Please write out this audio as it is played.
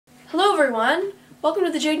Hello everyone, welcome to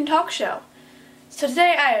the Jadon Talk Show. So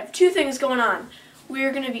today I have two things going on. We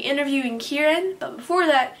are going to be interviewing Kieran, but before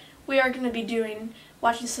that we are going to be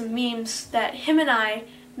watching some memes that him and I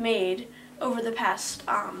made over the past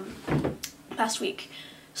week.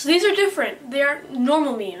 So these are different. They aren't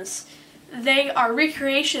normal memes. They are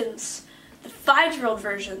recreations, the 5-year-old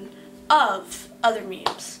version of other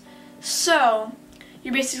memes. So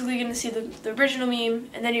you're basically going to see the original meme,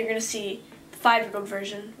 and then you're going to see 5-year-old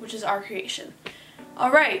version, which is our creation.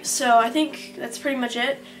 Alright, so I think that's pretty much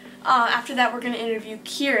it. After that, we're going to interview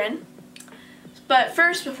Kieran. But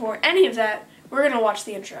first, before any of that, we're going to watch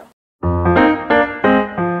the intro.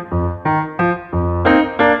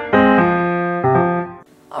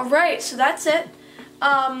 Alright, so that's it.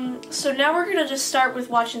 So now we're going to just start with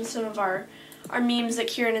watching some of our memes that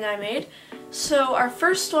Kieran and I made. So our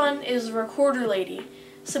first one is the recorder lady.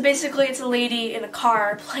 So basically it's a lady in a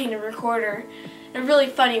car playing a recorder in a really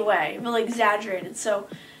funny way, really exaggerated. So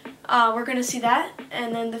we're going to see that,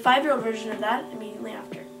 and then the 5-year-old version of that immediately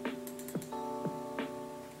after.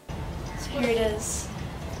 So here it is.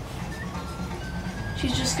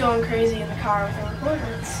 She's just going crazy in the car with her recorder.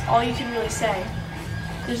 That's all you can really say.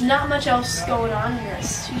 There's not much else going on in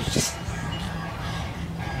this. She's just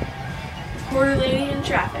recorder lady in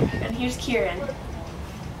traffic. And here's Kieran.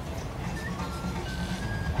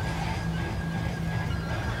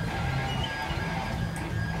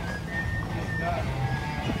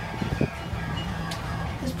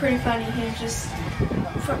 It's pretty funny. He's just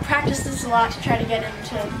practiced this a lot to try to get him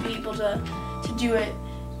to be able to do it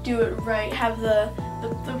right, have the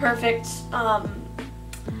perfect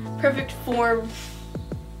perfect form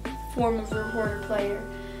of the recorder player.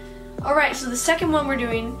 Alright, so the second one we're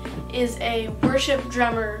doing is a worship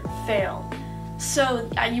drummer fail. So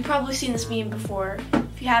you've probably seen this meme before.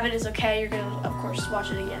 If you haven't, it's okay. You're gonna, of course, watch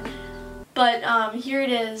it again. But here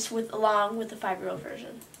it is along with the 5-year-old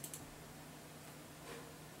version.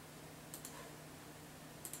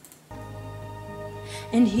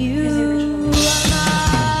 And you Here's the original meme.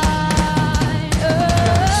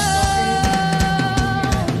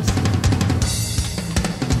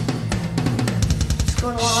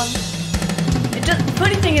 Going along. The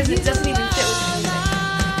funny thing is, it doesn't even fit with the music.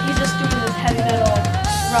 He's just doing this heavy metal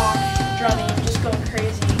rock drumming, just going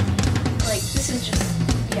crazy. Like, this is just,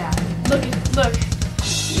 yeah. Look.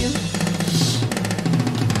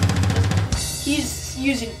 He's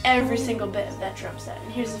using every single bit of that drum set.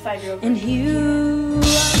 And here's the 5-year-old version. and you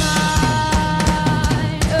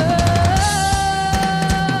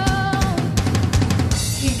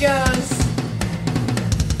He goes.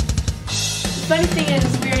 The funny thing is,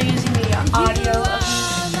 we are using the audio of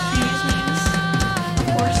these previous memes, of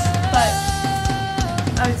course, but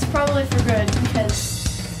it's probably for good because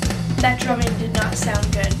that drumming did not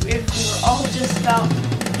sound good. We were all just about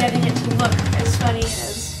getting it to look as funny and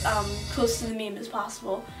as close to the meme as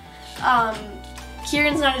possible.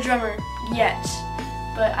 Kieran's not a drummer yet,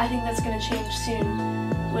 but I think that's going to change soon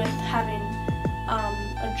with having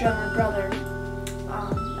a drummer brother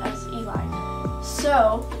as Eli.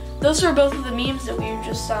 So those are both of the memes that we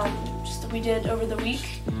we did over the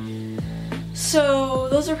week. So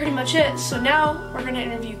those are pretty much it. So now we're going to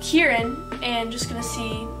interview Kieran and just going to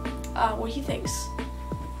see what he thinks.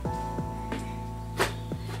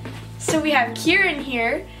 So we have Kieran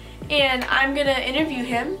here, and I'm going to interview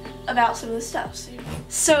him about some of the stuff.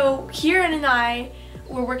 So Kieran and I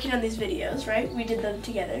were working on these videos, right? We did them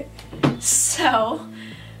together. So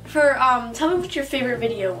tell me what your favorite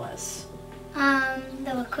video was.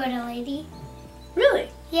 The recorder lady. Really?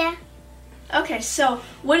 Yeah. Okay, so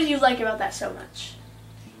what did you like about that so much?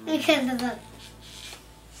 Because of the...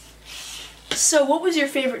 So what was your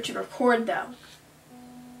favorite to record, though?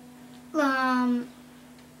 The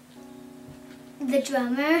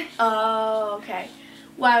drummer. Oh, okay.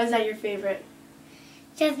 Why was that your favorite?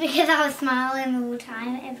 Just because I was smiling the whole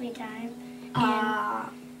time, every time. And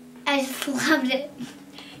I just loved it.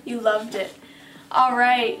 You loved it. All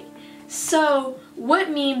right. So what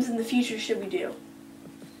memes in the future should we do?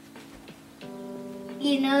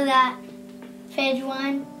 You know that fridge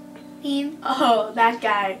one meme? Oh, that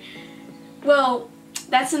guy. Well,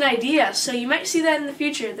 that's an idea. So you might see that in the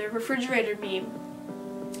future, the refrigerator meme.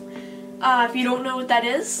 If you don't know what that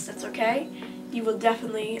is, that's okay. You will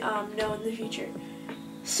definitely know in the future.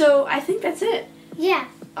 So I think that's it. Yeah.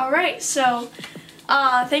 All right. So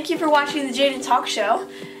thank you for watching the Jadon Talk Show.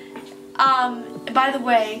 By the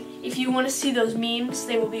way, if you want to see those memes,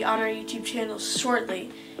 they will be on our YouTube channel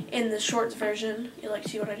shortly in the shorts version. You like to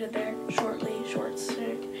see what I did there? Shortly, shorts.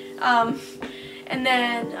 And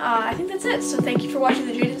then I think that's it. So thank you for watching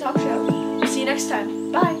the Jadon Talk Show. See you next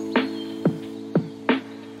time. Bye.